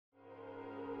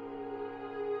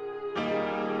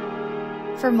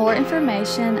For more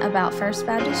information about First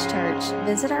Baptist Church,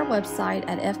 visit our website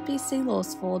at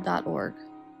fbclouisville.org.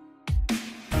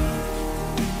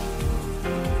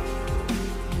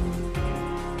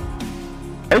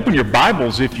 Open your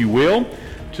Bibles, if you will,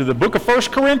 to the book of 1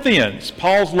 Corinthians,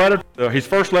 Paul's letter, his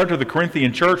first letter to the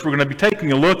Corinthian church. We're going to be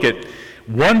taking a look at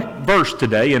one verse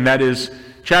today, and that is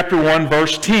chapter 1,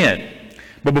 verse 10.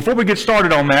 But before we get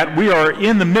started on that, we are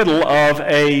in the middle of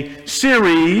a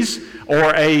series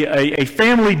or a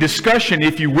family discussion,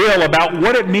 if you will, about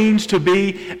what it means to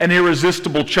be an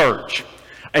irresistible church.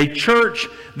 A church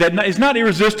that is not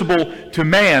irresistible to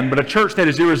man, but a church that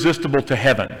is irresistible to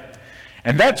heaven.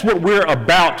 And that's what we're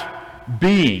about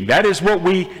being. That is what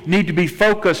we need to be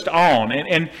focused on.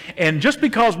 And just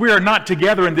because we are not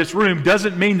together in this room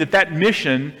doesn't mean that that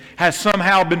mission has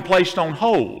somehow been placed on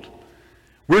hold.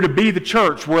 We're to be the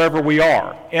church wherever we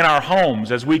are, in our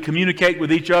homes, as we communicate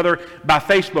with each other by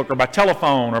Facebook or by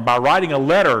telephone or by writing a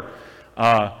letter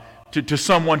to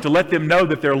someone to let them know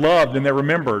that they're loved and they're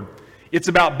remembered. It's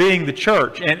about being the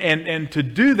church. And to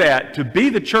do that, to be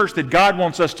the church that God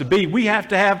wants us to be, we have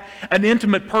to have an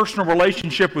intimate personal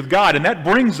relationship with God. And that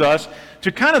brings us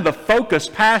to kind of the focus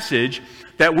passage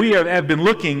that we have been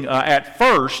looking at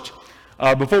first.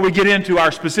 Before we get into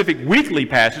our specific weekly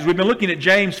passage, we've been looking at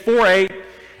James 4:8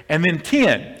 and then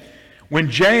 10. When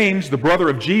James, the brother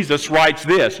of Jesus, writes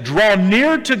this, "Draw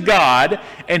near to God,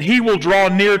 and He will draw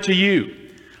near to you.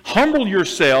 Humble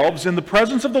yourselves in the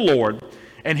presence of the Lord,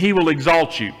 and He will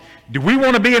exalt you." Do we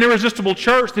want to be an irresistible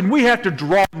church? Then we have to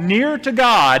draw near to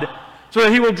God so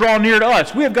that He will draw near to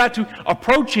us. We have got to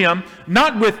approach Him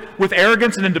not with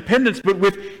arrogance and independence, but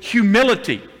with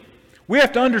humility. We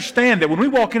have to understand that when we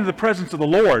walk into the presence of the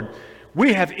Lord,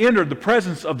 we have entered the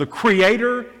presence of the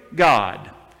Creator God.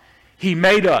 He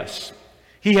made us.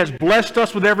 He has blessed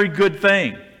us with every good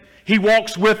thing. He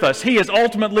walks with us. He is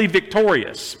ultimately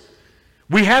victorious.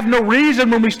 We have no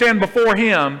reason when we stand before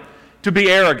Him to be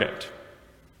arrogant.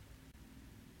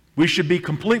 We should be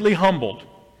completely humbled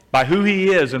by who He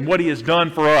is and what He has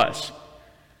done for us.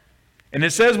 And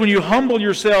it says, when you humble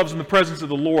yourselves in the presence of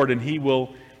the Lord, and He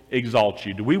will exalt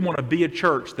you. Do we want to be a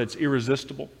church that's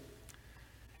irresistible?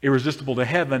 Irresistible to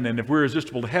heaven, and if we're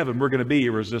irresistible to heaven, we're going to be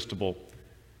irresistible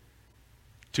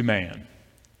to man.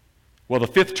 Well, the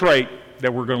fifth trait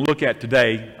that we're going to look at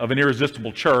today of an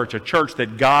irresistible church, a church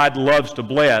that God loves to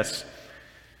bless,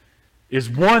 is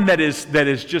one that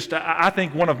is just, I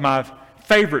think, one of my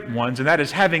favorite ones, and that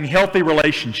is having healthy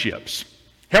relationships.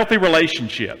 Healthy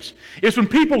relationships. It's when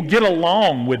people get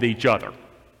along with each other.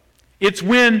 It's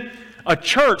when a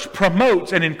church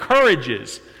promotes and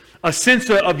encourages a sense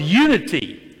of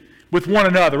unity with one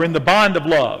another in the bond of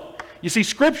love. You see,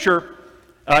 Scripture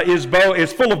is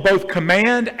full of both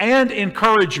command and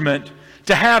encouragement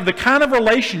to have the kind of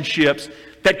relationships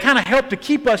that kind of help to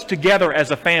keep us together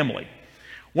as a family.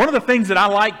 One of the things that I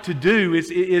like to do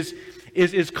is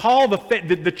call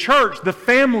the church the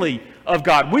family of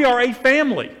God. We are a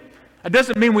family. It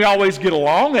doesn't mean we always get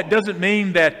along. It doesn't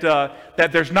mean that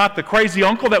there's not the crazy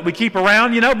uncle that we keep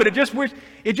around, but it just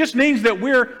means that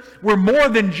we're more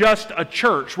than just a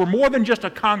church. We're more than just a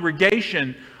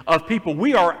congregation of people.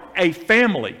 We are a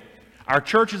family. Our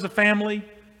church is a family.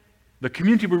 The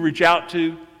community we reach out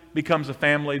to becomes a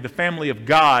family. The family of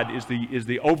God is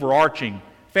the overarching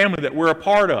family that we're a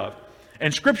part of.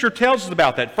 And Scripture tells us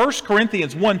about that. 1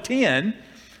 Corinthians 1:10,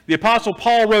 the Apostle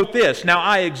Paul wrote this, "Now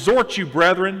I exhort you,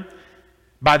 brethren,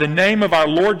 by the name of our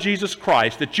Lord Jesus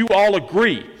Christ, that you all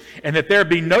agree, and that there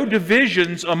be no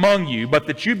divisions among you, but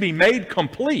that you be made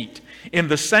complete in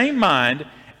the same mind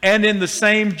and in the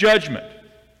same judgment."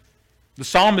 The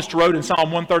psalmist wrote in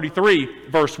Psalm 133,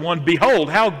 verse 1,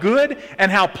 "Behold, how good and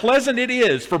how pleasant it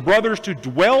is for brothers to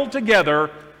dwell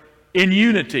together in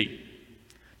unity."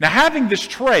 Now, having this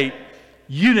trait,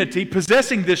 unity,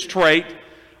 possessing this trait,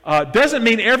 doesn't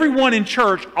mean everyone in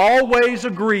church always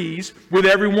agrees with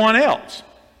everyone else.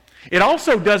 It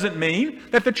also doesn't mean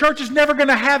that the church is never going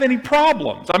to have any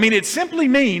problems. I mean, it simply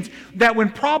means that when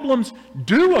problems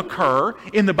do occur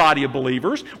in the body of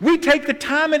believers, we take the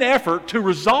time and effort to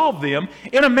resolve them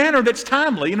in a manner that's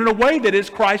timely and in a way that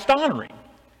is Christ-honoring.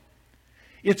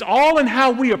 It's all in how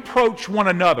we approach one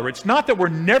another. It's not that we're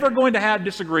never going to have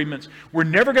disagreements, we're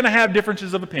never going to have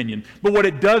differences of opinion, but what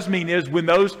it does mean is when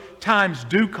those times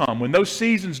do come, when those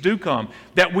seasons do come,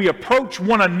 that we approach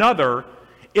one another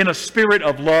in a spirit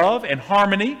of love and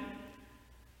harmony.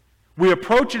 We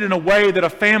approach it in a way that a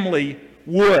family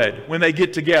would when they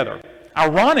get together.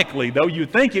 Ironically, though,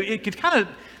 you'd think it could kind of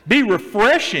be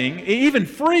refreshing, even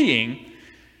freeing,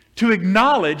 to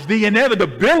acknowledge the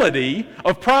inevitability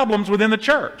of problems within the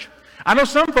church. I know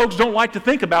some folks don't like to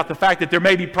think about the fact that there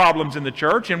may be problems in the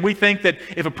church, and we think that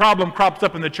if a problem crops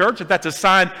up in the church, that that's a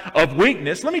sign of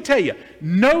weakness. Let me tell you,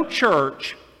 no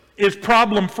church is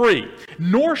problem-free,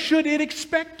 nor should it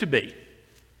expect to be.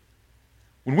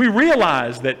 When we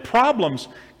realize that problems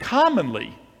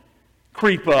commonly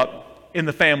creep up in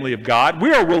the family of God,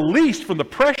 we are released from the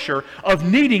pressure of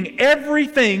needing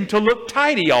everything to look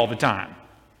tidy all the time.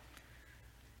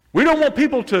 We don't want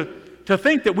people to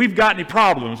think that we've got any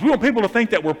problems. We want people to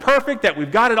think that we're perfect, that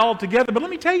we've got it all together. But let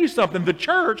me tell you something. The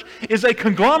church is a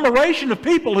conglomeration of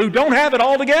people who don't have it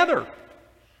all together.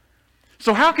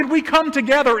 So how can we come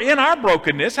together in our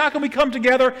brokenness? How can we come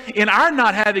together in our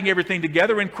not having everything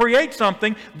together and create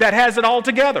something that has it all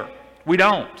together? We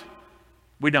don't.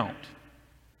 We don't.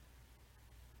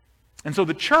 And so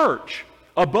the church,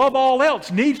 above all else,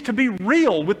 needs to be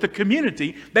real with the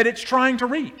community that it's trying to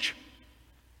reach.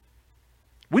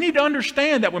 We need to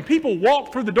understand that when people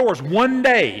walk through the doors one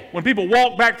day, when people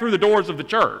walk back through the doors of the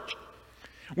church,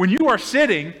 when you are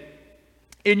sitting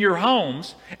in your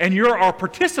homes and you are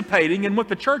participating in what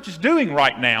the church is doing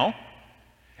right now,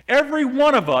 every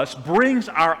one of us brings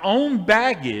our own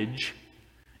baggage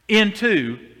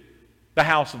into the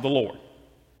house of the Lord.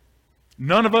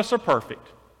 None of us are perfect.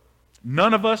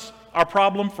 None of us are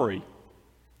problem-free.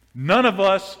 None of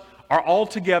us are all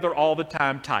together all the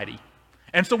time tidy.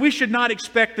 And so we should not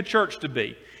expect the church to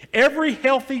be. Every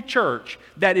healthy church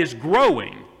that is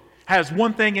growing has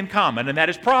one thing in common, and that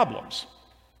is problems.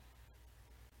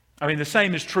 I mean, the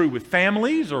same is true with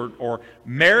families or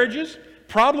marriages.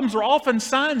 Problems are often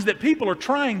signs that people are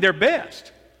trying their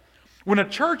best. When a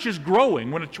church is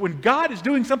growing, when God is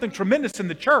doing something tremendous in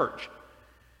the church,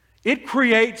 it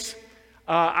creates,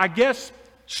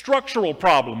 structural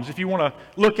problems, if you want to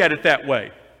look at it that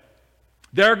way.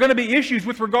 There are going to be issues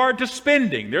with regard to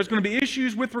spending. There's going to be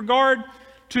issues with regard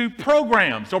to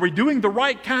programs. Are we doing the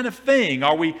right kind of thing?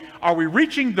 Are we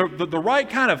reaching the right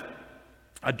kind of,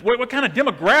 what kind of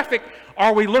demographic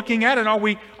are we looking at? And are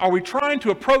we trying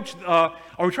to approach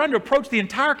the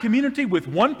entire community with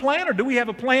one plan, or do we have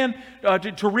a plan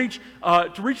to reach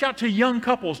out to young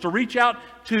couples, to reach out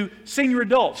to senior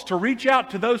adults, to reach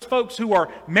out to those folks who are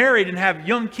married and have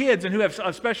young kids and who have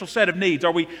a special set of needs?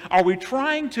 Are we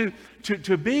trying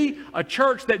to be a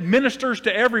church that ministers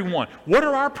to everyone? What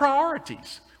are our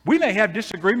priorities? We may have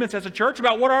disagreements as a church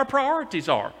about what our priorities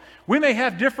are. We may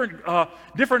have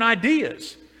different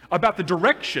ideas about the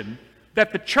direction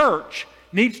that the church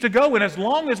needs to go in. As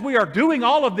long as we are doing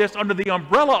all of this under the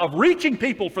umbrella of reaching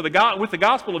people with the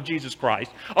gospel of Jesus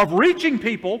Christ, of reaching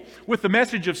people with the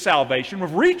message of salvation,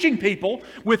 of reaching people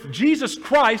with Jesus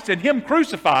Christ and Him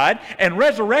crucified and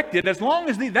resurrected, as long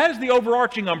as that is the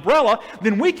overarching umbrella,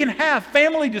 then we can have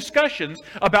family discussions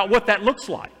about what that looks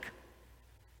like.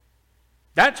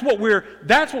 That's what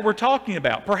we're talking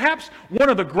about. Perhaps one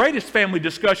of the greatest family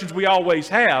discussions we always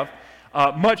have,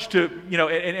 much to,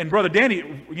 and Brother Danny,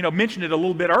 mentioned it a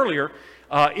little bit earlier,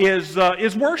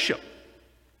 is worship.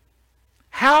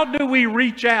 How do we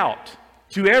reach out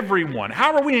to everyone?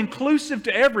 How are we inclusive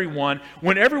to everyone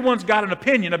when everyone's got an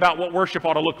opinion about what worship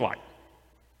ought to look like?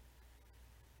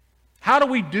 How do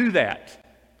we do that?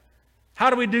 How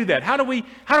do we do that? How do we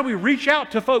reach out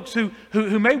to folks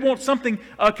who may want something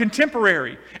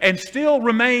contemporary and still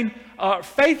remain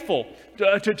faithful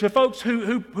to folks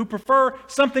who prefer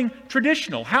something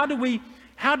traditional? How do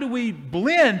we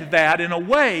blend that in a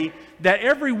way that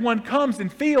everyone comes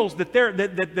and feels that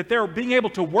they're being able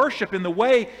to worship in the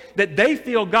way that they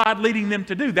feel God leading them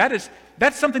to do? That's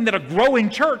something that a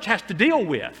growing church has to deal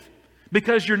with.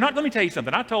 Because let me tell you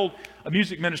something. I told a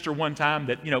music minister one time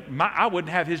that, I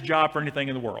wouldn't have his job for anything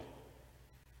in the world.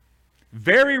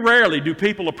 Very rarely do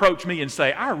people approach me and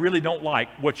say, I really don't like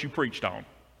what you preached on.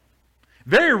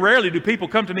 Very rarely do people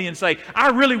come to me and say,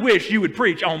 I really wish you would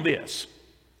preach on this.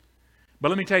 But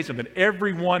let me tell you something.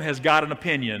 Everyone has got an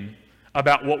opinion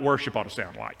about what worship ought to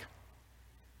sound like.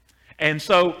 And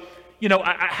so,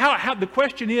 how the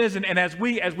question is, and as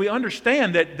we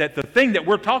understand that the thing that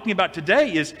we're talking about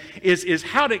today is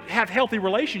how to have healthy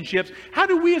relationships, how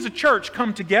do we as a church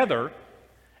come together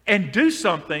and do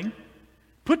something,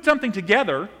 put something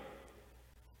together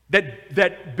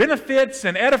that benefits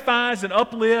and edifies and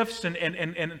uplifts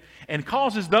and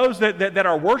causes those that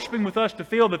are worshiping with us to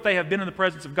feel that they have been in the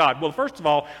presence of God? Well, first of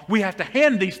all, we have to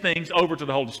hand these things over to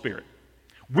the Holy Spirit.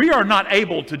 We are not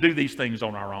able to do these things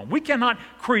on our own. We cannot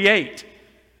create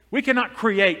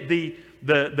the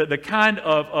kind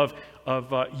of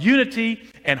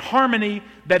unity and harmony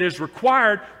that is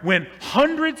required when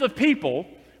hundreds of people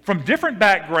from different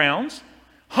backgrounds,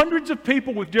 Hundreds of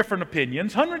people with different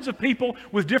opinions, hundreds of people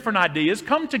with different ideas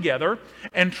come together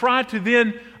and try to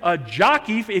then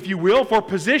jockey, if you will, for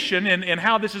position in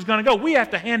how this is going to go. We have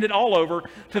to hand it all over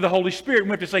to the Holy Spirit.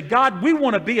 We have to say, God, we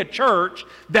want to be a church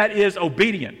that is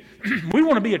obedient. We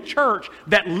want to be a church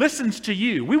that listens to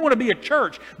you. We want to be a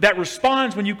church that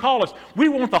responds when you call us. We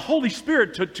want the Holy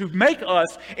Spirit to make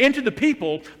us into the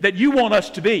people that you want us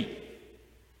to be.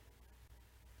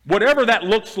 Whatever that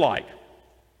looks like.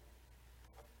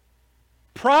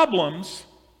 Problems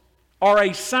are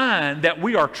a sign that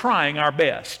we are trying our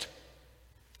best.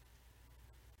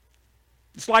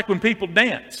 It's like when people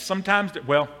dance. Sometimes,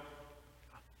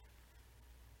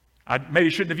 I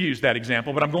maybe shouldn't have used that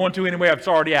example, but I'm going to anyway. It's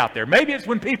already out there. Maybe it's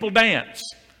when people dance.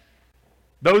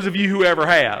 Those of you who ever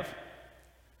have.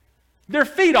 Their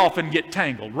feet often get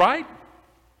tangled, right?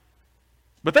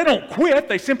 But they don't quit.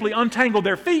 They simply untangle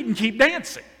their feet and keep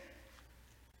dancing.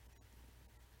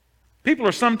 People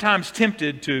are sometimes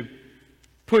tempted to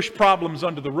push problems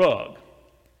under the rug.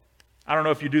 I don't know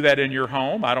if you do that in your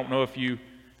home. I don't know if you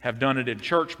have done it in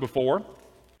church before.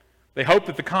 They hope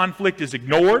that the conflict is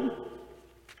ignored.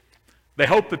 They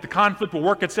hope that the conflict will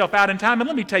work itself out in time. And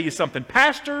let me tell you something.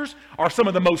 Pastors are some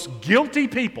of the most guilty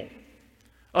people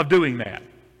of doing that.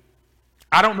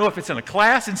 I don't know if it's in a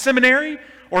class in seminary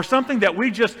or something that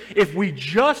if we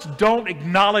just don't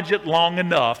acknowledge it long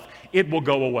enough, it will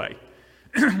go away.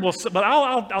 But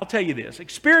I'll tell you this.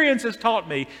 Experience has taught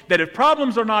me that if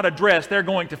problems are not addressed, they're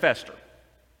going to fester.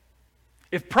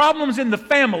 If problems in the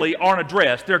family aren't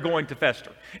addressed, they're going to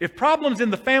fester. If problems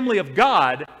in the family of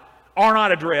God are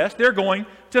not addressed, they're going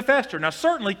to fester. Now,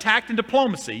 certainly tact and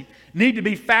diplomacy need to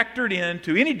be factored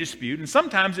into any dispute, and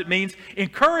sometimes it means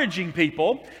encouraging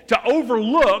people to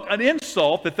overlook an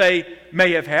insult that they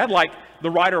may have had, like the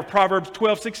writer of Proverbs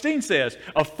 12:16 says,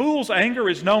 "A fool's anger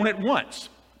is known at once,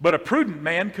 but a prudent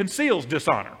man conceals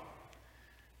dishonor."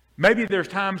 Maybe there's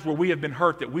times where we have been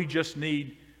hurt that we just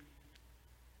need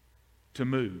to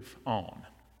move on.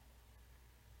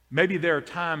 Maybe there are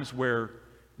times where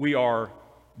we are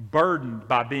burdened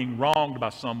by being wronged by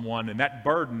someone, and that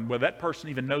burden, whether that person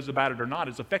even knows about it or not,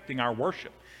 is affecting our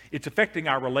worship. It's affecting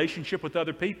our relationship with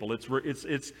other people.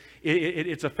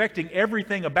 It's affecting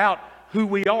everything about who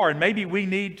we are, and maybe we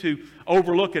need to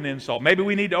overlook an insult. Maybe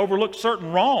we need to overlook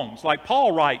certain wrongs, like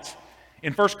Paul writes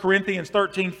in 1 Corinthians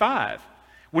 13:5,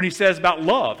 when he says about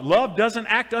love. Love doesn't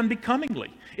act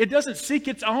unbecomingly. It doesn't seek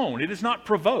its own. It is not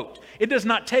provoked. It does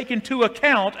not take into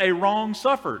account a wrong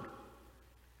suffered.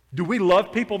 Do we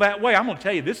love people that way? I'm going to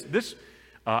tell you,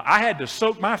 I had to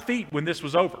soak my feet when this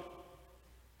was over,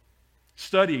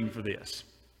 studying for this.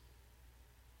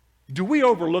 Do we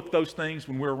overlook those things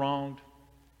when we're wronged?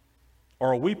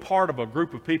 Or are we part of a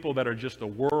group of people that are just the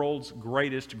world's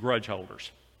greatest grudge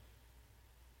holders?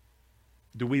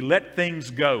 Do we let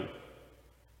things go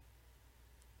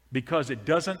because it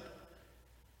doesn't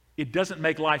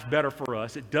make life better for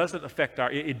us? It does affect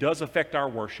our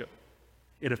worship.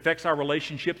 It affects our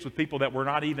relationships with people that we're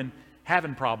not even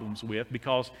having problems with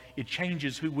because it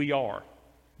changes who we are.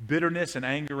 Bitterness and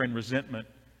anger and resentment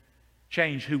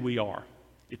change who we are.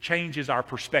 It changes our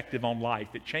perspective on life.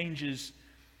 It changes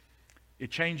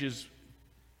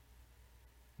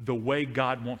the way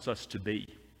God wants us to be.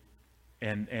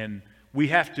 And we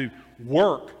have to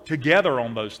work together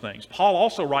on those things. Paul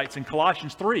also writes in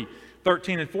Colossians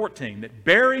 3:13 and 14, that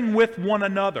bearing with one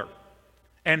another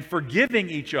and forgiving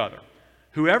each other,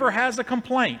 whoever has a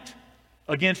complaint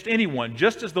against anyone,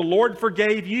 just as the Lord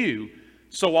forgave you,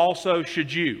 so also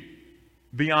should you.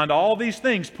 Beyond all these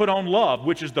things, put on love,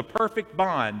 which is the perfect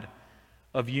bond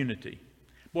of unity.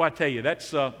 Boy, I tell you,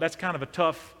 that's kind of a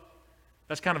tough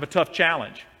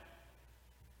challenge.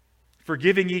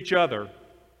 Forgiving each other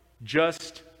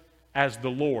just as the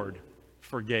Lord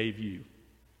forgave you.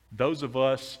 Those of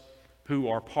us who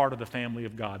are part of the family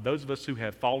of God, those of us who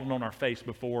have fallen on our face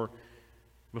before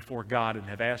God and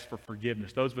have asked for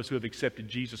forgiveness, those of us who have accepted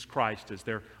Jesus Christ as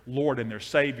their Lord and their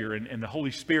Savior, and the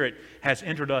Holy Spirit has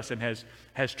entered us and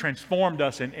has transformed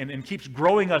us and keeps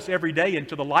growing us every day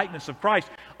into the likeness of Christ,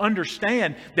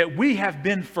 understand that we have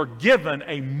been forgiven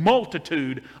a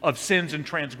multitude of sins and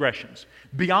transgressions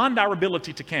beyond our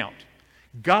ability to count.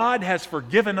 God has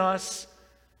forgiven us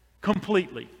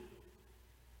completely.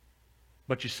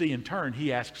 But you see, in turn,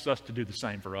 He asks us to do the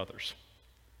same for others.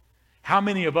 How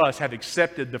many of us have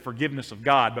accepted the forgiveness of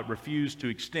God but refused to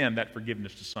extend that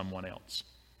forgiveness to someone else?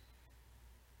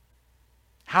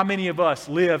 How many of us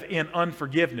live in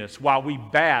unforgiveness while we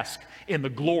bask in the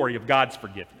glory of God's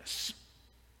forgiveness?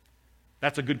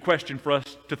 That's a good question for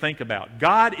us to think about.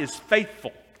 God is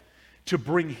faithful to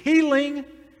bring healing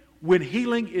when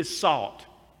healing is sought.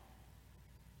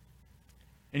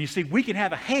 And you see, we can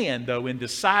have a hand, though, in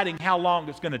deciding how long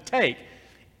it's going to take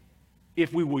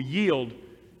if we will yield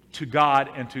to God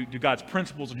and to God's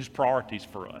principles and His priorities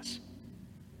for us.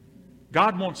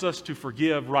 God wants us to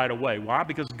forgive right away. Why?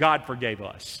 Because God forgave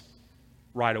us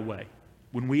right away.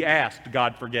 When we asked,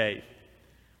 God forgave.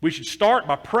 We should start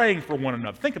by praying for one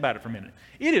another. Think about it for a minute.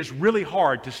 It is really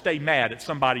hard to stay mad at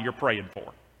somebody you're praying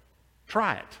for.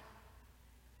 Try it.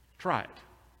 Try it.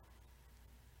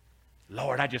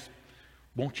 Lord, I just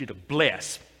want you to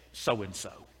bless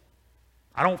so-and-so.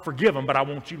 I don't forgive them, but I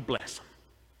want you to bless them.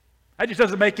 That just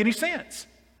doesn't make any sense.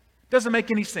 Doesn't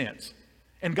make any sense.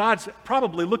 And God's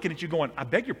probably looking at you going, I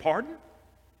beg your pardon?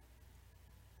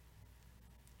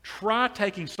 Try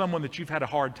taking someone that you've had a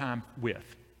hard time with.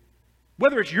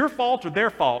 Whether it's your fault or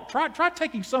their fault, try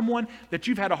taking someone that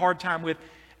you've had a hard time with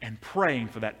and praying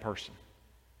for that person.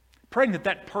 Praying that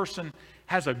that person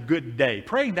has a good day.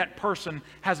 Praying that person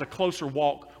has a closer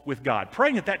walk with God.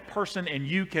 Praying that that person and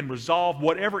you can resolve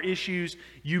whatever issues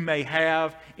you may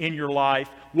have in your life,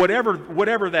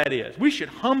 whatever that is. We should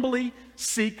humbly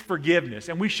seek forgiveness,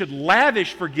 and we should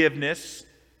lavish forgiveness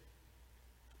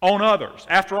on others.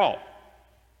 After all,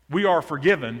 we are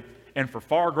forgiven and for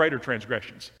far greater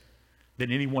transgressions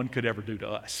than anyone could ever do to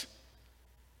us.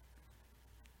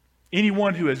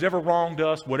 Anyone who has ever wronged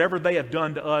us, whatever they have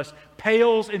done to us,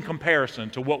 pales in comparison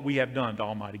to what we have done to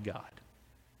Almighty God.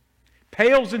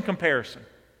 Pales in comparison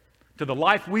to the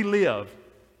life we live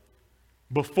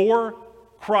before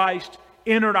Christ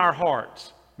entered our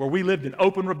hearts, where we lived in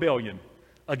open rebellion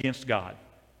against God.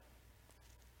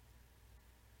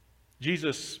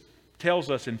 Jesus tells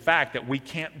us, in fact, that we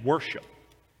can't worship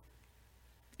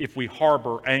if we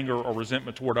harbor anger or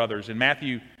resentment toward others. In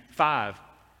Matthew 5,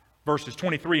 verses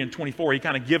 23 and 24, he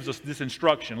kind of gives us this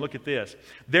instruction. Look at this.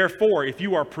 Therefore, if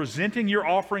you are presenting your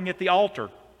offering at the altar,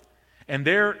 and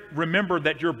there remember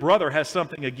that your brother has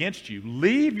something against you,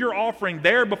 leave your offering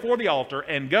there before the altar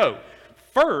and go.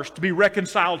 First, be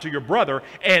reconciled to your brother,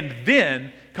 and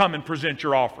then come and present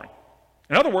your offering.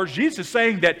 In other words, Jesus is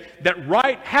saying that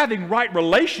having right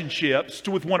relationships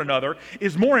with one another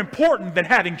is more important than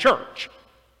having church.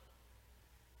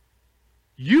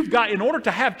 In order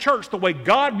to have church the way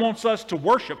God wants us to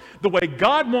worship, the way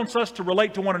God wants us to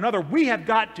relate to one another, we have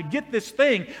got to get this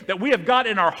thing that we have got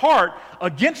in our heart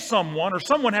against someone or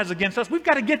someone has against us. We've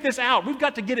got to get this out. We've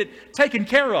got to get it taken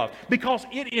care of because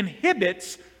it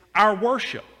inhibits our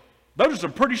worship. Those are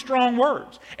some pretty strong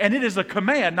words. And it is a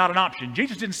command, not an option.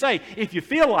 Jesus didn't say, if you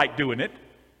feel like doing it,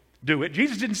 do it.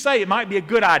 Jesus didn't say it might be a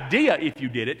good idea if you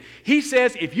did it. He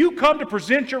says if you come to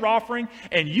present your offering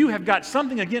and you have got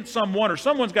something against someone or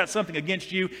someone's got something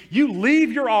against you, you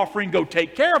leave your offering, go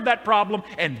take care of that problem,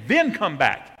 and then come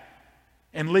back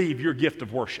and leave your gift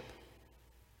of worship.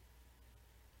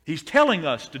 He's telling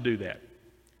us to do that.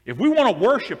 If we want to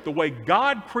worship the way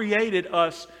God created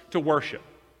us to worship,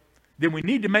 then we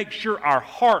need to make sure our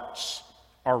hearts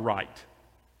are right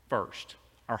first.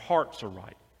 Our hearts are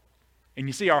right. And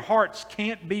you see, our hearts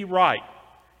can't be right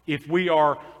if we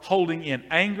are holding in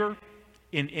anger,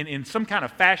 in some kind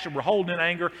of fashion we're holding in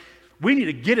anger. We need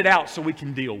to get it out so we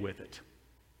can deal with it.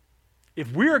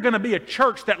 If we're going to be a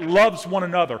church that loves one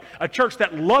another, a church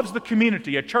that loves the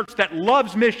community, a church that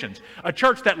loves missions, a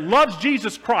church that loves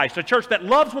Jesus Christ, a church that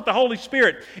loves what the Holy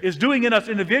Spirit is doing in us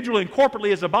individually and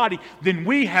corporately as a body, then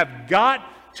we have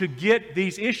got to get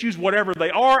these issues, whatever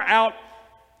they are, out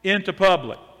into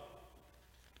public.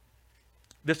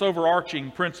 This overarching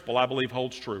principle, I believe,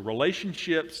 holds true.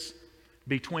 Relationships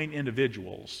between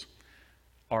individuals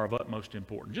are of utmost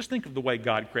importance. Just think of the way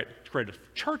God created.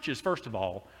 Churches, first of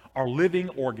all, are living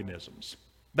organisms.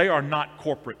 They are not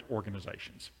corporate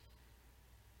organizations.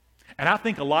 And I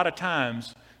think a lot of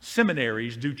times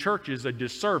seminaries do churches a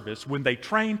disservice when they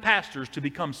train pastors to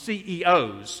become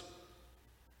CEOs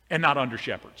and not under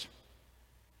shepherds.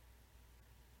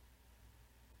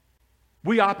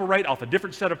 We operate off a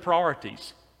different set of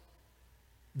priorities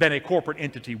than a corporate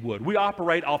entity would. We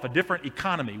operate off a different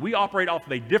economy. We operate off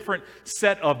of a different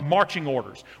set of marching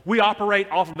orders. We operate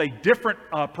off of a different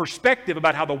perspective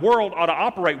about how the world ought to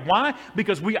operate. Why?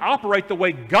 Because we operate the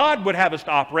way God would have us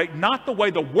to operate, not the way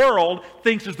the world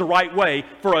thinks is the right way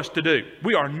for us to do.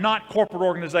 We are not corporate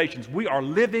organizations. We are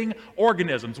living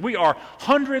organisms. We are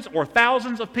hundreds or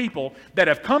thousands of people that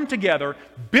have come together,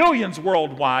 billions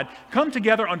worldwide, come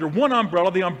together under one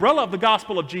umbrella, the umbrella of the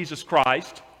gospel of Jesus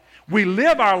Christ. We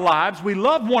live our lives, we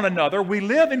love one another, we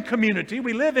live in community,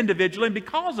 we live individually, and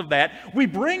because of that, we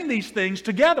bring these things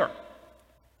together.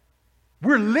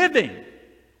 We're living,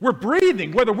 we're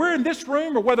breathing, whether we're in this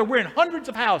room or whether we're in hundreds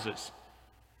of houses.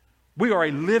 We are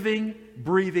a living,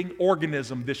 breathing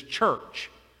organism, this church,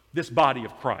 this body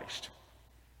of Christ.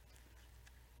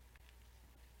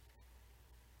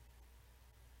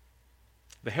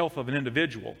 the health of an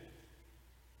individual,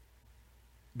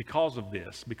 because of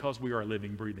this, because we are a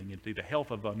living, breathing entity, the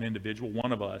health of an individual,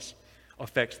 one of us,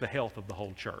 affects the health of the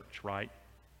whole church, right?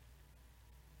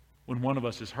 When one of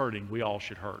us is hurting, we all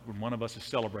should hurt. When one of us is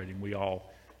celebrating, we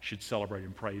all should celebrate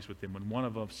and praise with them. When one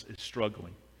of us is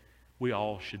struggling, we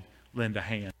all should lend a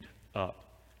hand up.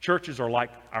 Churches are like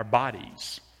our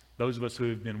bodies. Those of us who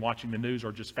have been watching the news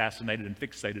are just fascinated and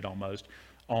fixated almost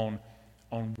on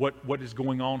what is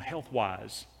going on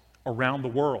health-wise around the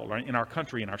world, right? In our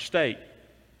country, in our state.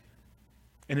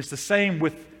 And it's the same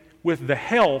with the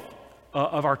health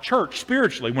of our church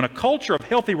spiritually. When a culture of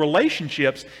healthy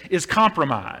relationships is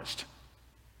compromised,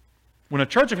 when a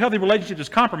church of healthy relationships is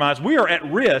compromised, we are at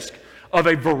risk of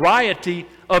a variety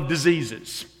of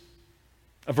diseases.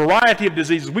 A variety of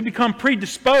diseases. We become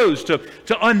predisposed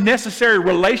to unnecessary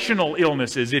relational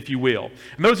illnesses, if you will.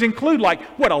 And those include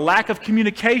a lack of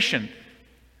communication,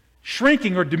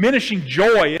 shrinking or diminishing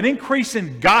joy, an increase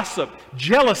in gossip,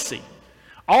 jealousy.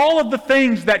 All of the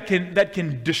things that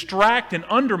can distract and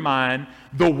undermine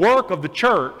the work of the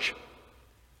church,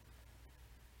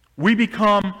 we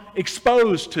become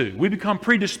exposed to. We become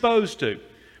predisposed to.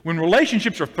 When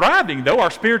relationships are thriving, though,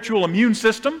 our spiritual immune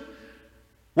system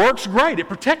works great. It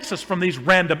protects us from these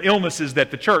random illnesses that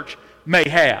the church may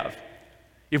have.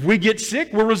 If we get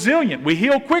sick, we're resilient. We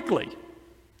heal quickly.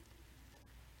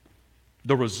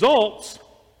 The results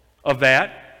of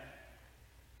that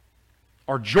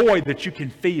are joy that you can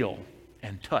feel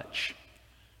and touch.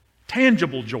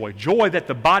 Tangible joy. Joy that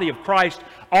the body of Christ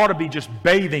ought to be just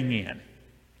bathing in.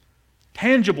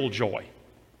 Tangible joy.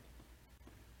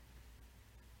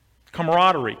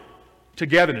 Camaraderie.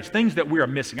 Togetherness. Things that we are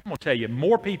missing. I'm going to tell you,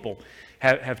 more people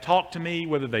have talked to me,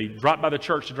 whether they drop by the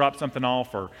church to drop something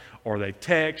off or they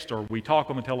text or we talk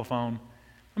on the telephone.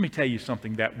 Let me tell you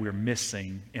something that we're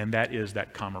missing, and that is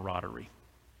that camaraderie.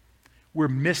 We're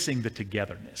missing the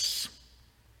togetherness.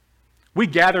 We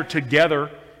gather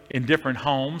together in different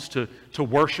homes to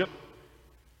worship.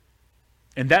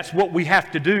 And that's what we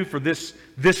have to do for this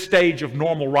stage of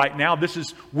normal right now. This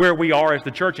is where we are as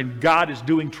the church, and God is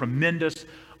doing tremendous,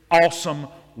 awesome,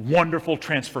 wonderful,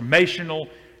 transformational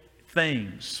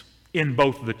things in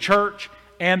both the church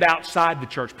and outside the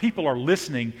church. People are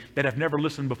listening that have never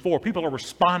listened before. People are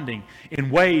responding in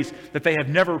ways that they have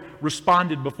never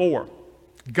responded before.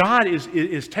 God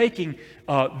is taking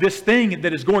this thing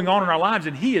that is going on in our lives,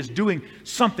 and He is doing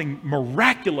something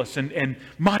miraculous and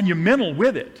monumental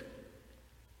with it.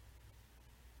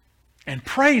 And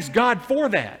praise God for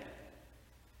that.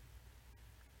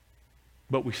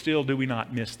 But do we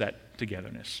not miss that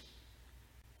togetherness?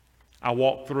 I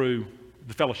walk through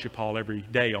the fellowship hall every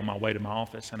day on my way to my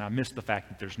office, and I miss the fact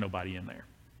that there's nobody in there.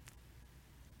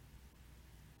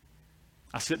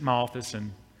 I sit in my office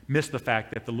and miss the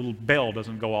fact that the little bell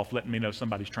doesn't go off letting me know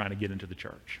somebody's trying to get into the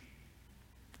church.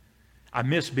 I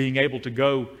miss being able to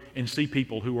go and see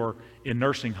people who are in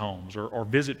nursing homes or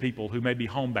visit people who may be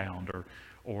homebound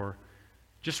or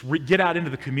just get out into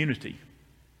the community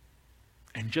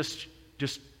and just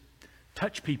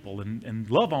touch people and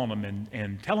love on them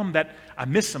and tell them that I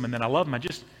miss them and that I love them.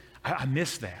 I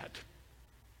miss that.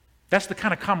 That's the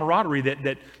kind of camaraderie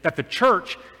that the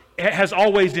church has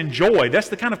always enjoyed. That's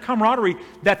the kind of camaraderie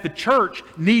that the church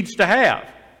needs to have.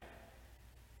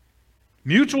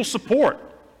 Mutual support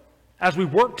as we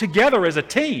work together as a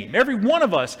team. Every one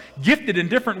of us gifted in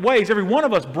different ways. Every one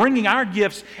of us bringing our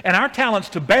gifts and our talents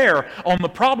to bear on the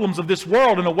problems of this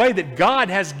world in a way that God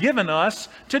has given us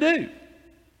to do.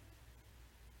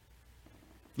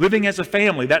 Living as a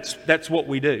family, that's what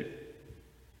we do.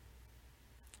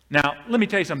 Now, let me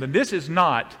tell you something. This is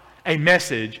not a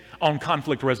message on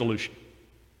conflict resolution.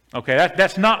 Okay,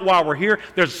 that's not why we're here.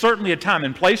 There's certainly a time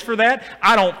and place for that.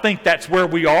 I don't think that's where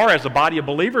we are as a body of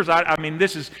believers.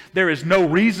 There is no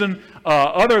reason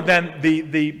other than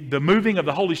the moving of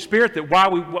the Holy Spirit that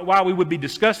why we would be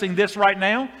discussing this right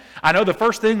now. I know the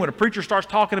first thing when a preacher starts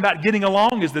talking about getting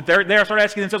along is that they start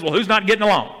asking themselves, well, who's not getting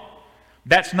along?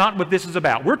 That's not what this is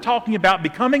about. We're talking about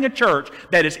becoming a church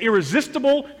that is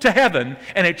irresistible to heaven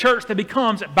and a church that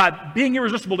becomes, by being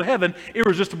irresistible to heaven,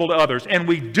 irresistible to others. And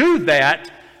we do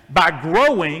that by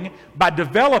growing, by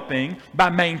developing,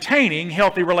 by maintaining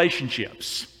healthy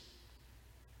relationships.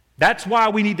 That's why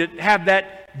we need to have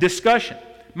that discussion.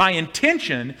 My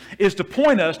intention is to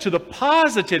point us to the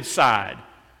positive side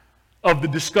of the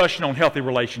discussion on healthy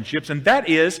relationships, and that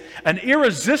is an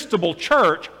irresistible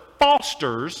church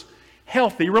fosters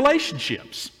healthy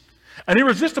relationships. An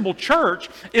irresistible church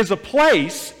is a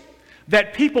place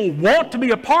that people want to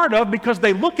be a part of because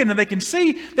they look in and they can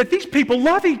see that these people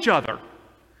love each other.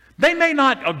 They may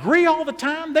not agree all the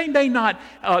time. They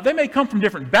may come from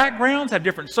different backgrounds, have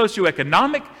different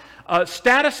socioeconomic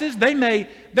statuses. They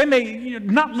may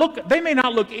not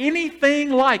look anything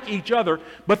like each other,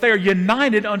 but they are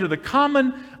united under the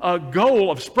common goal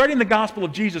of spreading the gospel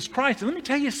of Jesus Christ. And let me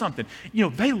tell you something.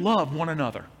 They love one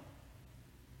another.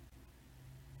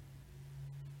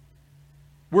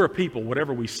 We're a people,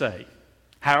 whatever we say,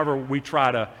 however we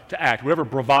try to act, whatever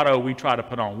bravado we try to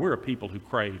put on, we're a people who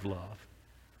crave love.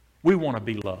 We want to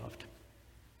be loved.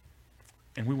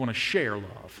 And we want to share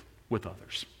love with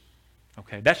others.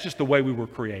 Okay, that's just the way we were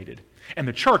created. And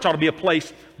the church ought to be a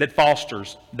place that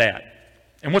fosters that.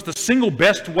 And what's the single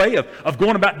best way of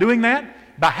going about doing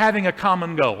that? By having a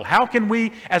common goal. How can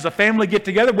we as a family get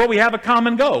together? Well, we have a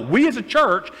common goal. We as a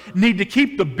church need to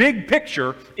keep the big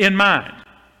picture in mind.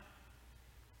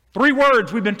 3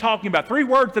 words we've been talking about. 3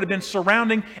 words that have been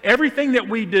surrounding everything that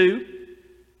we do.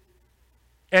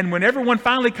 And when everyone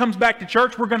finally comes back to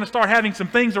church, we're going to start having some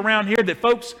things around here that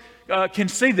folks can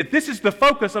see that this is the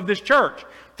focus of this church.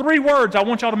 3 words I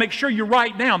want y'all to make sure you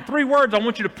write down. 3 words I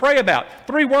want you to pray about.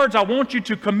 3 words I want you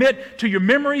to commit to your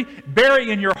memory,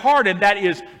 bury in your heart, and that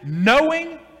is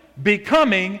knowing,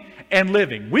 becoming, and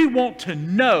living. We want to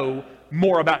know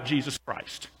more about Jesus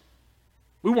Christ.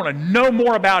 We want to know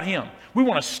more about Him. We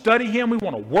want to study Him. We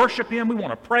want to worship Him. We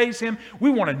want to praise Him. We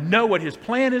want to know what His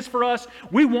plan is for us.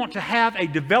 We want to have a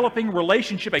developing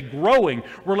relationship, a growing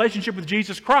relationship with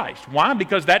Jesus Christ. Why?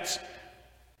 Because that's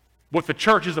what the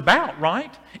church is about,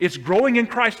 right? It's growing in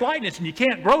Christ's likeness, and you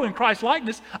can't grow in Christ's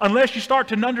likeness unless you start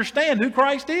to understand who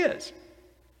Christ is.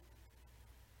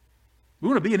 We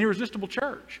want to be an irresistible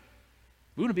church.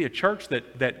 We want to be a church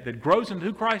that grows into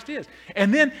who Christ is.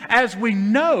 And then as we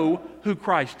know who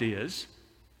Christ is,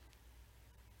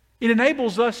 it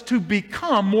enables us to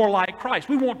become more like Christ.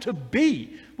 We want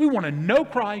to know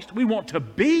Christ. We want to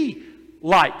be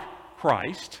like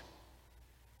Christ.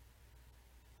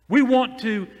 We want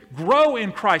to grow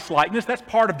in Christ's likeness. That's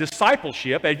part of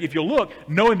discipleship. If you look,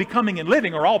 knowing, becoming, and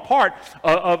living are all part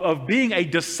of being a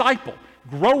disciple,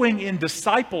 growing in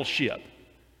discipleship.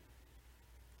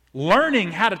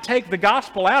 Learning how to take the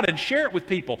gospel out and share it with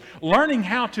people. Learning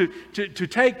how to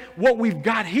take what we've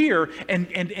got here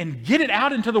and get it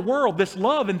out into the world, this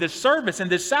love and this service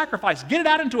and this sacrifice. Get it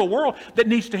out into a world that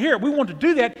needs to hear it. We want to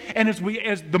do that, and as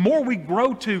the more we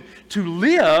grow to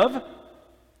live,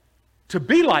 to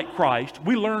be like Christ,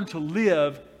 we learn to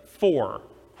live for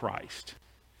Christ.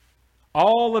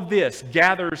 All of this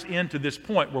gathers into this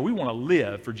point where we want to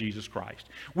live for Jesus Christ.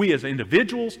 We as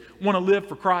individuals want to live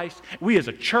for Christ. We as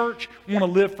a church want to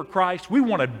live for Christ. We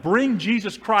want to bring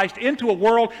Jesus Christ into a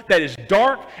world that is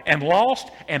dark and lost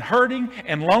and hurting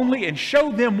and lonely and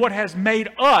show them what has made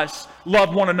us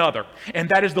love one another. And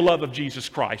that is the love of Jesus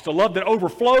Christ. A love that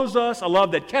overflows us, a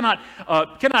love that cannot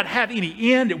have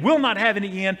any end. It will not have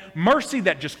any end. Mercy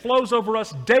that just flows over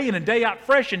us day in and day out,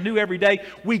 fresh and new every day.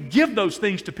 We give those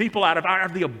things to people out of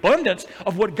the abundance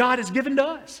of what God has given to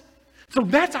us. So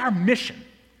that's our mission.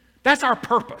 That's our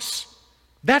purpose.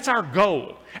 That's our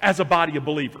goal as a body of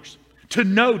believers. To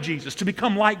know Jesus, to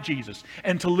become like Jesus,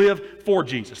 and to live for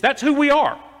Jesus. That's who we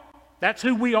are. That's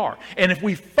who we are. And if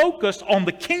we focus on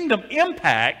the kingdom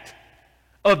impact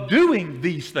of doing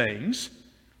these things,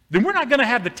 then we're not going to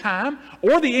have the time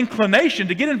or the inclination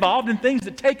to get involved in things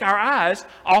that take our eyes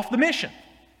off the mission.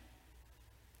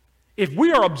 If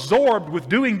we are absorbed with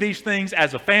doing these things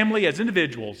as a family, as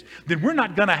individuals, then we're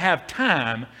not going to have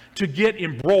time to get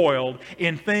embroiled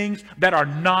in things that are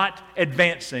not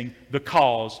advancing the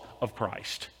cause of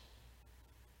Christ.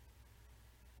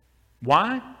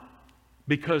 Why?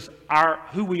 Because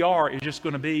who we are is just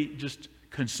going to be just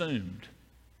consumed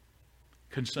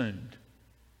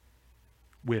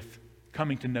with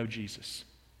coming to know Jesus,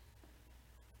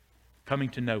 coming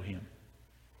to know Him,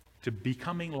 to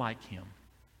becoming like Him,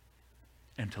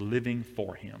 and to living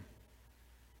for Him.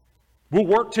 We'll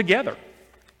work together.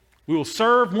 We will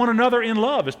serve one another in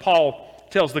love, as Paul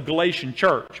tells the Galatian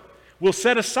church. We'll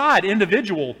set aside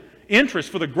individual interests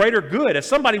for the greater good. As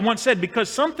somebody once said, because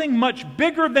something much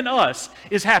bigger than us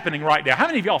is happening right now. How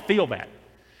many of y'all feel that?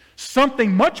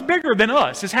 Something much bigger than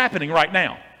us is happening right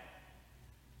now.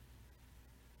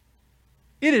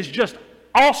 It is just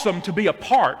awesome to be a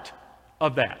part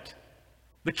of that.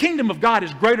 The kingdom of God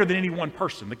is greater than any one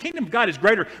person. The kingdom of God is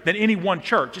greater than any one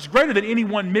church. It's greater than any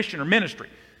one mission or ministry.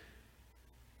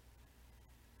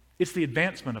 It's the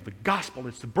advancement of the gospel.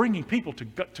 It's the bringing people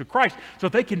to Christ so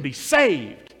they can be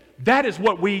saved. That is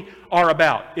what we are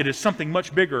about. It is something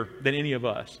much bigger than any of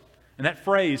us. And that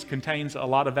phrase contains a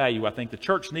lot of value. I think the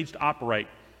church needs to operate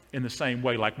in the same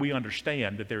way, like we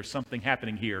understand that there's something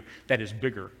happening here that is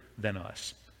bigger than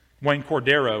us. Wayne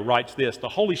Cordero writes this: the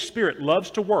Holy Spirit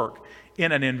loves to work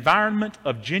in an environment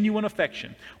of genuine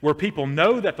affection where people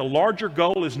know that the larger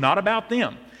goal is not about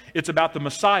them. It's about the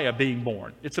Messiah being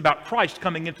born. It's about Christ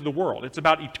coming into the world. It's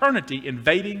about eternity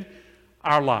invading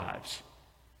our lives.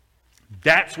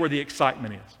 That's where the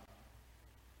excitement is.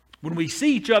 When we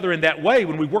see each other in that way,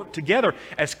 when we work together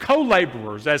as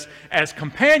co-laborers, as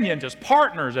companions, as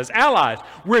partners, as allies,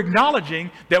 we're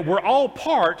acknowledging that we're all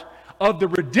part of the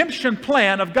redemption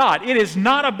plan of God. It is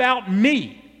not about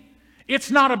me.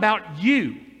 It's not about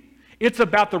you. It's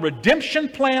about the redemption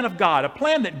plan of God, a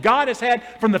plan that God has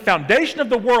had from the foundation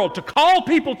of the world to call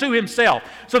people to Himself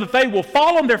so that they will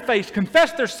fall on their face,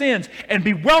 confess their sins, and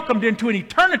be welcomed into an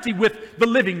eternity with the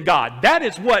living God. That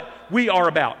is what we are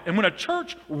about. And when a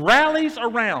church rallies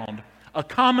around a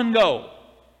common goal,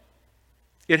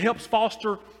 it helps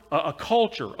foster a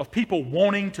culture of people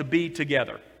wanting to be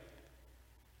together.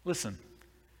 Listen,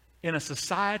 in a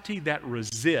society that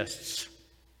resists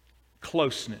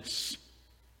closeness,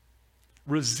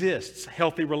 resists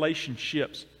healthy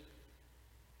relationships,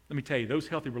 let me tell you, those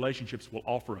healthy relationships will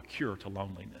offer a cure to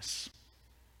loneliness.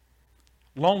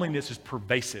 Loneliness is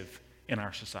pervasive in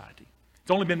our society. It's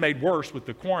only been made worse with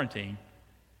the quarantine.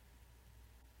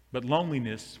 But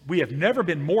loneliness, we have never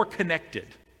been more connected.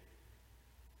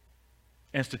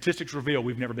 And statistics reveal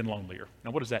we've never been lonelier. Now,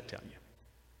 what does that tell you?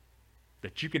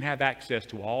 That you can have access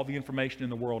to all the information in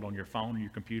the world on your phone or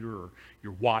your computer or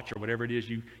your watch or whatever it is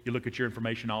you look at your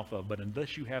information off of. But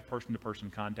unless you have person-to-person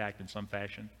contact in some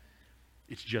fashion,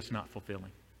 it's just not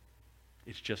fulfilling.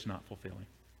 It's just not fulfilling.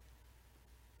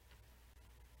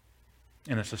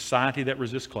 In a society that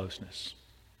resists closeness,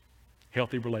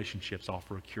 healthy relationships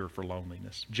offer a cure for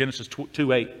loneliness. Genesis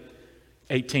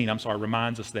 2:18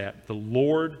 reminds us that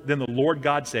then the Lord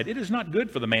God said, "It is not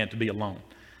good for the man to be alone.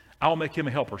 I will make him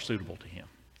a helper suitable to him."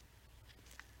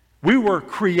 We were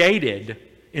created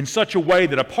in such a way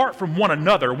that apart from one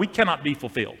another, we cannot be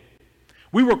fulfilled.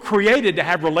 We were created to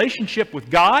have relationship with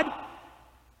God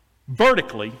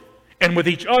vertically and with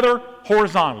each other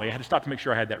horizontally. I had to stop to make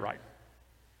sure I had that right.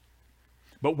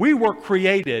 But we were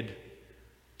created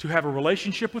to have a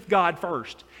relationship with God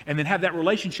first, and then have that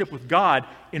relationship with God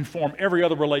inform every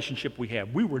other relationship we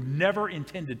have. We were never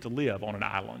intended to live on an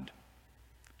island.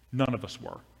 None of us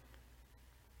were.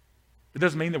 It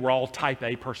doesn't mean that we're all type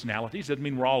A personalities. It doesn't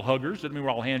mean we're all huggers. It doesn't mean we're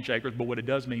all handshakers. But what it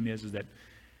does mean is that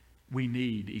we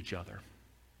need each other.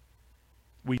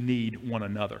 We need one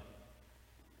another.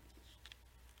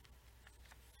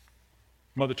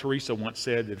 Mother Teresa once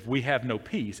said that if we have no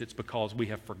peace, it's because we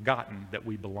have forgotten that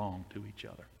we belong to each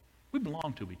other. We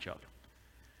belong to each other.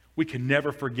 We can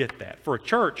never forget that. For a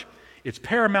church, it's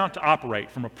paramount to operate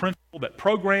from a principle that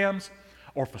programs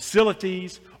or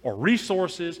facilities or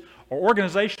resources or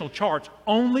organizational charts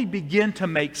only begin to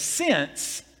make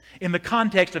sense in the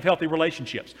context of healthy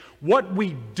relationships. What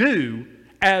we do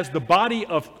as the body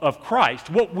of Christ,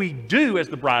 what we do as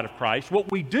the bride of Christ,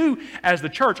 what we do as the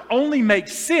church only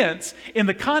makes sense in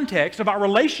the context of our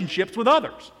relationships with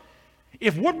others.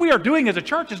 If what we are doing as a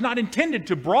church is not intended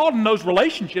to broaden those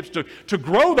relationships, to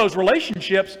grow those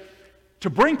relationships, to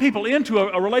bring people into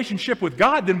a relationship with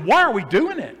God, then why are we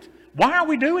doing it? Why are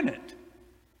we doing it?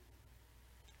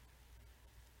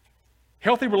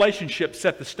 Healthy relationships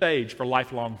set the stage for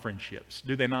lifelong friendships,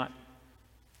 do they not?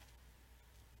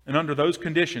 And under those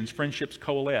conditions, friendships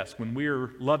coalesce when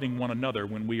we're loving one another,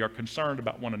 when we are concerned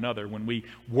about one another, when we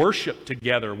worship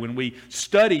together, when we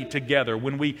study together,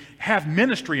 when we have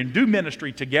ministry and do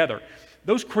ministry together.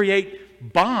 Those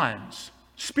create bonds,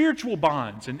 spiritual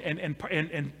bonds,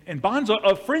 and bonds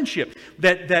of friendship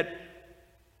that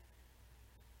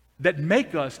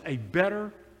make us a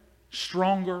better,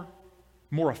 stronger,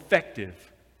 more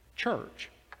effective church.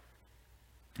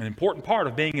 An important part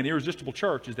of being an irresistible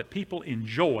church is that people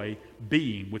enjoy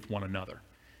being with one another.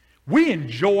 We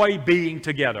enjoy being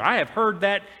together. I have heard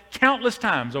that countless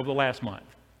times over the last month.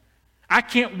 I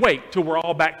can't wait till we're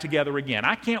all back together again.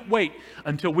 I can't wait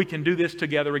until we can do this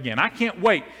together again. I can't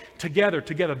wait together.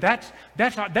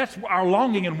 That's our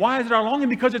longing. And why is it our longing?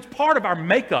 Because it's part of our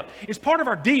makeup. It's part of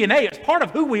our DNA. It's part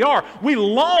of who we are. We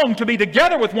long to be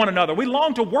together with one another. We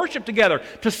long to worship together,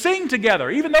 to sing together.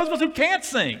 Even those of us who can't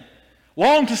sing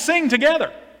long to sing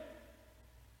together.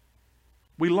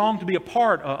 We long to be a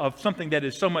part of something that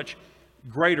is so much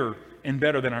greater and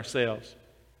better than ourselves.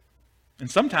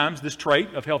 And sometimes this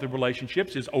trait of healthy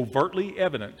relationships is overtly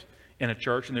evident in a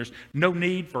church, and there's no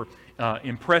need for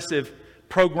impressive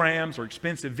programs or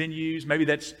expensive venues. Maybe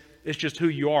it's just who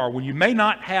you are. When you may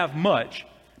not have much,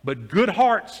 but good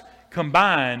hearts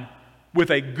combine with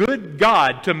a good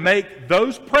God to make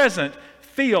those present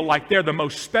feel like they're the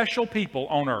most special people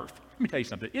on earth. me tell you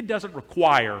something. It doesn't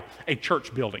require a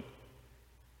church building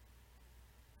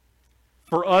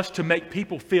for us to make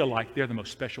people feel like they're the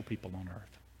most special people on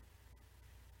earth.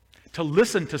 To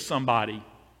listen to somebody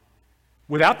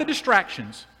without the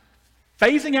distractions,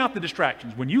 phasing out the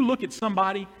distractions. When you look at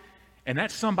somebody and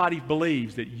that somebody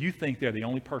believes that you think they're the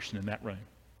only person in that room.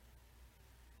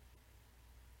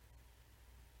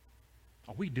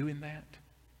 Are we doing that?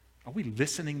 Are we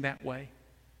listening that way?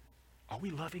 Are we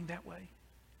loving that way?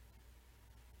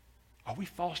 Are we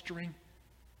fostering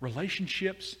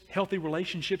relationships, healthy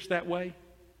relationships that way?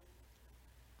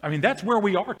 I mean, that's where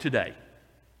we are today.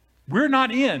 We're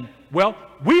not in, well,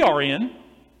 we are in.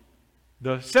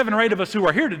 The 7 or 8 of us who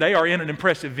are here today are in an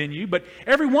impressive venue, but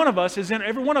every one of us is in,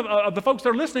 every one of the folks that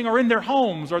are listening are in their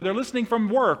homes, or they're listening from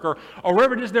work, or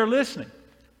wherever it is they're listening.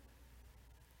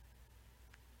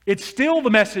 It's still the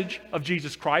message of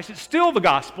Jesus Christ. It's still the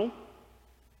gospel.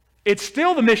 It's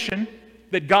still the mission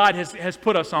that God has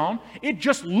put us on. It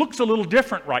just looks a little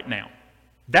different right now.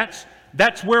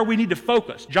 That's where we need to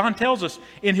focus. John tells us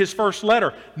in his first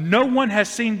letter, no one has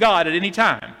seen God at any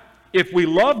time. If we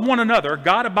love one another,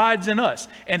 God abides in us,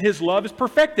 and his love is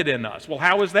perfected in us. Well,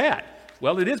 how is that?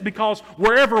 Well, it is because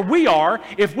wherever we are,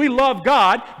 if we love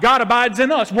God, God abides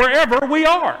in us wherever we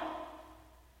are.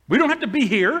 We don't have to be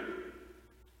here.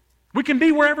 We can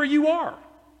be wherever you are.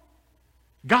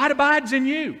 God abides in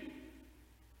you.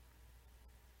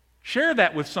 Share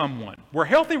that with someone. Where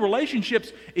healthy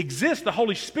relationships exist, the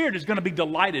Holy Spirit is going to be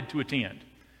delighted to attend.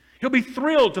 He'll be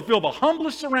thrilled to fill the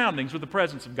humblest surroundings with the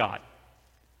presence of God.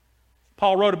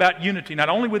 Paul wrote about unity not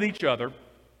only with each other,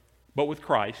 but with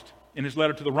Christ in his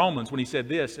letter to the Romans when he said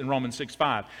this in Romans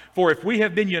 6:5. For if we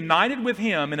have been united with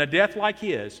him in a death like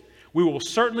his, we will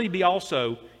certainly be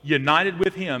also united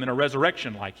with him in a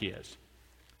resurrection like his.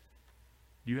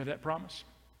 Do you have that promise?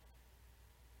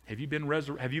 Have you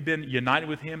been united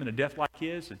with him in a death like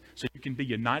his, and so you can be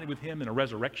united with him in a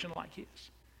resurrection like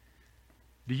his?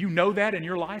 Do you know that in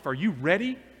your life? Are you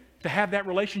ready to have that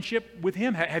relationship with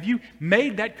him? Have you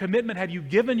made that commitment? Have you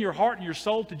given your heart and your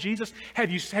soul to Jesus?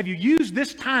 Have you used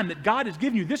this time that God has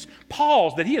given you, this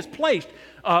pause that he has placed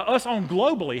us on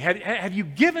globally? Have you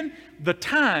given the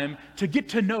time to get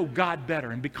to know God better?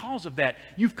 And because of that,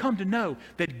 you've come to know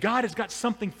that God has got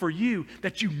something for you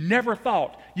that you never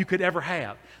thought you could ever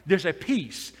have. There's a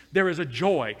peace, there is a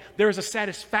joy, there is a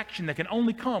satisfaction that can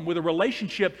only come with a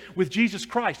relationship with Jesus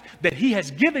Christ that he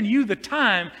has given you the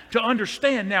time to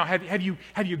understand. Now, have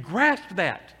you grasped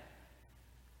that?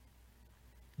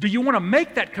 Do you want to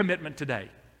make that commitment today?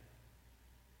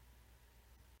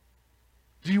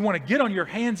 Do you want to get on your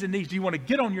hands and knees? Do you want to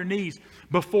get on your knees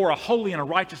before a holy and a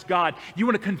righteous God? You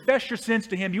want to confess your sins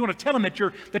to him? You want to tell him that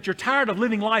you're tired of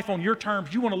living life on your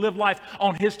terms? You want to live life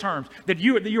on his terms? That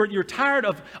you're tired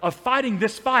of fighting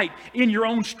this fight in your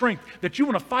own strength? That you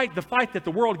want to fight the fight that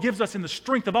the world gives us in the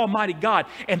strength of Almighty God?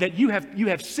 And that you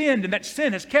have sinned, and that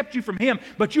sin has kept you from him,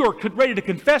 but you are ready to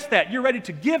confess that. You're ready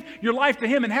to give your life to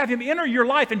him and have him enter your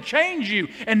life and change you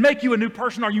and make you a new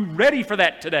person. Are you ready for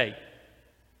that today?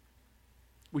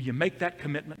 Will you make that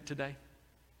commitment today?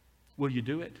 Will you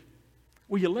do it?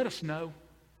 Will you let us know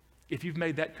if you've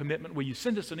made that commitment? Will you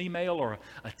send us an email or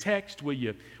a text? Will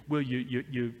you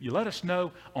let us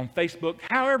know on Facebook?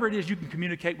 However it is you can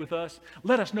communicate with us,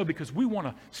 let us know, because we want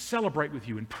to celebrate with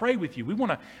you and pray with you. We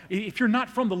want to, if you're not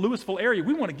from the Louisville area,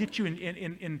 we want to get you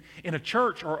in a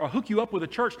church or hook you up with a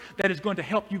church that is going to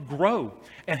help you grow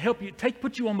and help you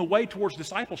put you on the way towards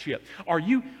discipleship. Are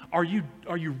you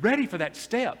ready for that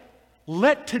step?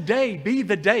 Let today be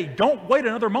the day. Don't wait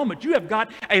another moment. You have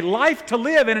got a life to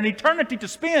live and an eternity to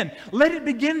spend. Let it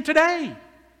begin today.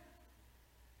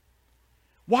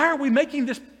 Why are we making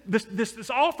this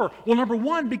offer? Well, number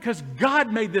one, because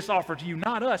God made this offer to you,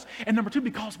 not us. And number two,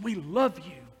 because we love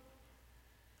you.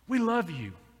 We love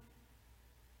you.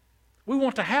 We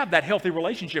want to have that healthy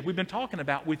relationship we've been talking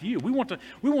about with you. We want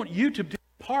you to be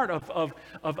part of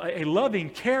a loving,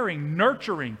 caring,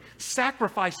 nurturing,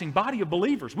 sacrificing body of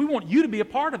believers. We want you to be a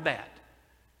part of that.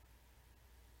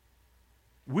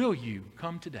 Will you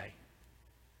come today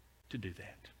to do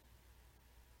that?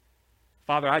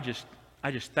 Father, I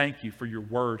just thank you for your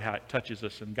word, how it touches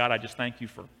us. And God, I just thank you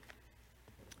for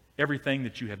everything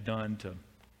that you have done, to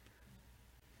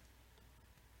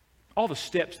all the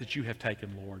steps that you have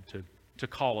taken, Lord, to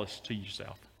call us to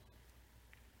yourself.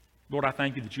 Lord, I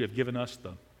thank you that you have given us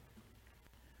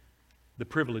the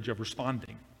privilege of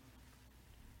responding.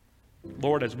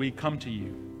 Lord, as we come to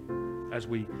you, as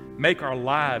we make our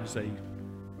lives an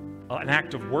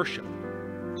act of worship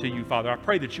to you, Father, I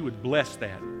pray that you would bless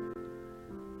that.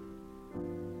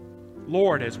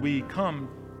 Lord, as we come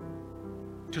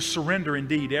to surrender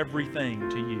indeed everything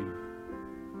to you,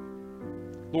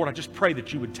 Lord, I just pray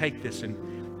that you would take this and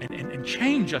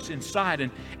change us inside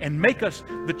and make us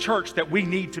the church that we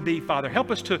need to be, Father.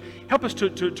 Help us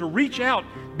to reach out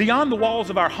beyond the walls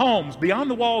of our homes, beyond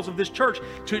the walls of this church,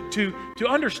 to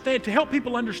understand, to help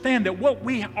people understand that what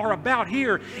we are about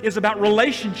here is about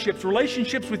relationships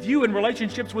with you and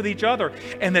relationships with each other,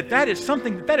 and that is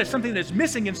something that's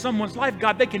missing in someone's life.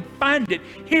 God, they can find it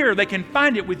here. They can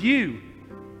find it with you.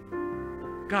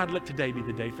 God, let today be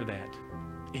the day for that.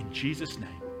 In Jesus'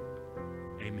 name,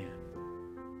 amen.